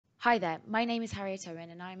Hi there, my name is Harriet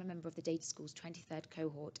Owen and I am a member of the Data School's 23rd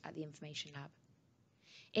cohort at the Information Lab.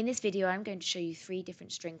 In this video I'm going to show you three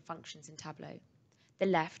different string functions in Tableau, the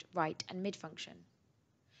left, right and mid function.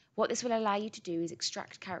 What this will allow you to do is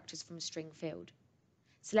extract characters from a string field.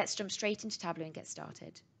 So let's jump straight into Tableau and get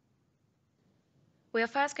started. We are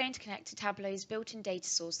first going to connect to Tableau's built-in data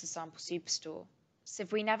source, the Sample Superstore. So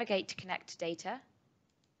if we navigate to Connect to Data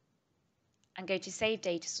and go to Save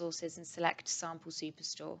Data Sources and select Sample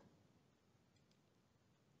Superstore.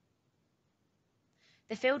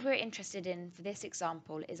 The field we're interested in for this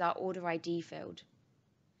example is our order ID field.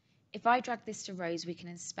 If I drag this to rows, we can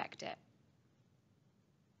inspect it.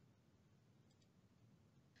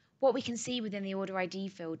 What we can see within the order ID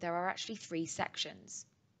field, there are actually three sections.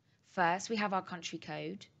 First, we have our country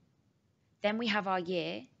code, then we have our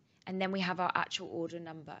year, and then we have our actual order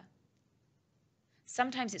number.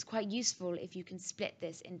 Sometimes it's quite useful if you can split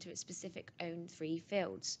this into its specific own three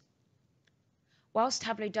fields. Whilst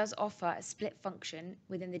Tableau does offer a split function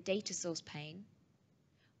within the data source pane,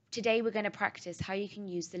 today we're going to practice how you can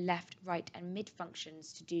use the left, right and mid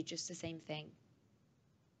functions to do just the same thing.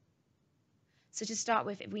 So to start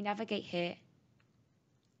with, if we navigate here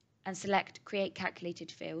and select Create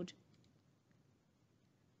Calculated Field,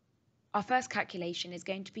 our first calculation is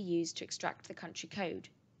going to be used to extract the country code,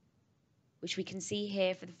 which we can see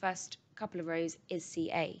here for the first couple of rows is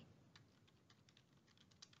CA.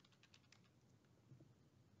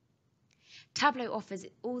 Tableau offers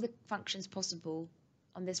all the functions possible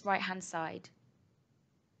on this right-hand side.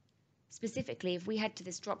 Specifically, if we head to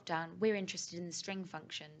this drop-down, we're interested in the string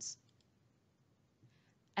functions.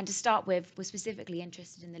 And to start with, we're specifically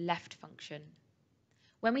interested in the left function.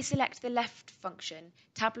 When we select the left function,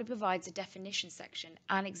 Tableau provides a definition section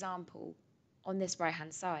and example on this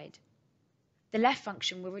right-hand side. The left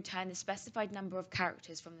function will return the specified number of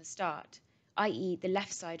characters from the start, i.e. the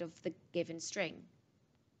left side of the given string.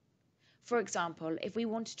 For example, if we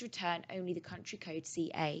wanted to return only the country code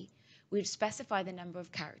CA, we would specify the number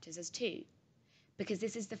of characters as 2, because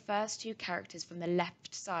this is the first two characters from the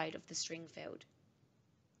left side of the string field.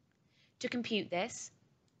 To compute this,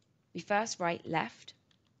 we first write left,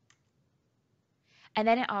 and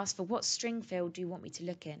then it asks for what string field do you want me to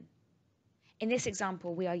look in. In this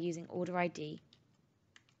example, we are using order ID.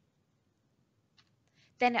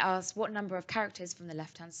 Then it asks what number of characters from the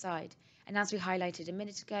left-hand side, and as we highlighted a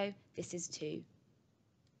minute ago, this is 2.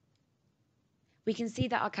 We can see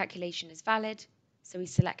that our calculation is valid, so we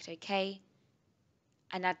select OK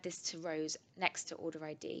and add this to rows next to order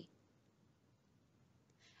ID.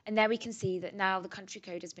 And there we can see that now the country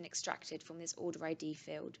code has been extracted from this order ID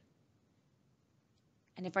field.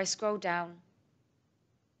 And if I scroll down,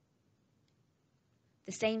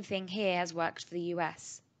 the same thing here has worked for the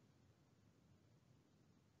US.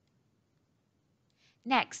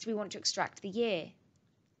 Next, we want to extract the year.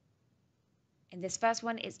 In this first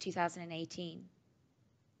one, it's 2018.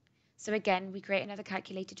 So again, we create another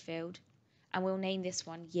calculated field, and we'll name this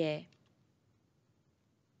one year.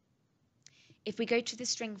 If we go to the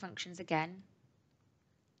string functions again,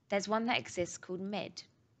 there's one that exists called mid.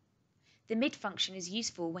 The mid function is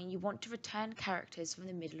useful when you want to return characters from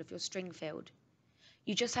the middle of your string field.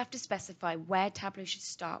 You just have to specify where Tableau should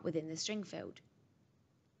start within the string field.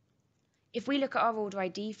 If we look at our order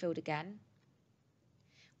ID field again,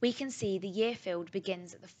 we can see the year field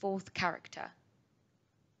begins at the 4th character.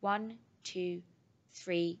 1, 2,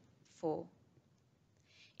 3, 4.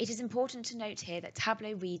 It is important to note here that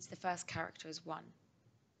Tableau reads the first character as 1.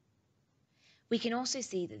 We can also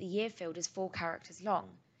see that the year field is 4 characters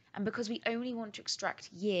long, and because we only want to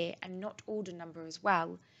extract year and not order number as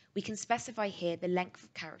well, we can specify here the length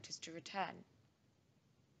of characters to return.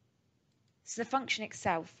 So the function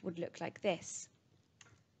itself would look like this.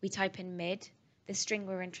 We type in mid, the string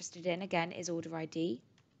we're interested in again is order ID.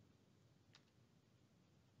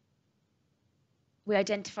 We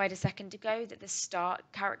identified a second ago that the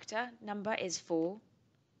start character number is 4,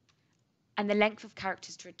 and the length of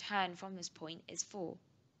characters to return from this point is 4.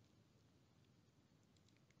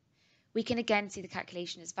 We can again see the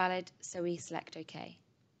calculation is valid, so we select OK.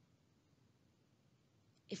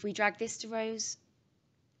 If we drag this to rows,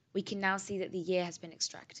 we can now see that the year has been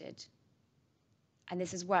extracted, and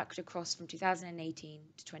this has worked across from 2018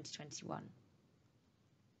 to 2021.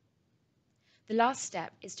 The last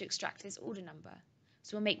step is to extract this order number,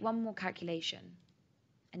 so we'll make one more calculation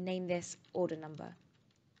and name this order number.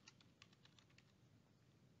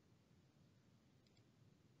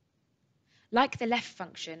 Like the left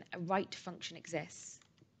function, a right function exists.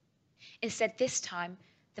 Instead, this time,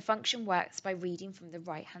 the function works by reading from the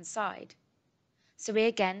right-hand side. So we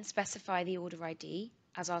again specify the order ID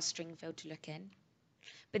as our string field to look in,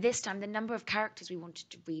 But this time the number of characters we wanted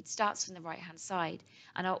to read starts from the right-hand side,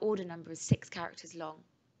 and our order number is 6 characters long.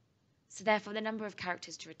 So therefore the number of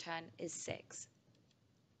characters to return is 6.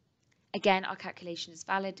 Again, our calculation is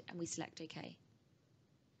valid and we select OK.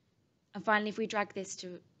 And finally, if we drag this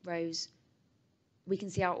to rows, we can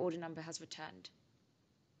see our order number has returned.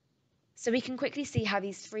 So we can quickly see how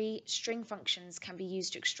these 3 string functions can be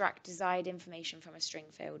used to extract desired information from a string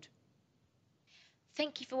field.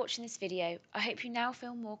 Thank you for watching this video. I hope you now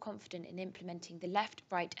feel more confident in implementing the left,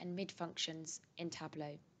 right and mid functions in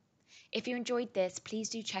Tableau. If you enjoyed this, please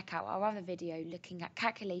do check out our other video looking at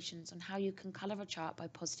calculations on how you can colour a chart by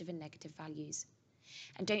positive and negative values.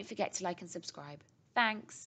 And don't forget to like and subscribe. Thanks!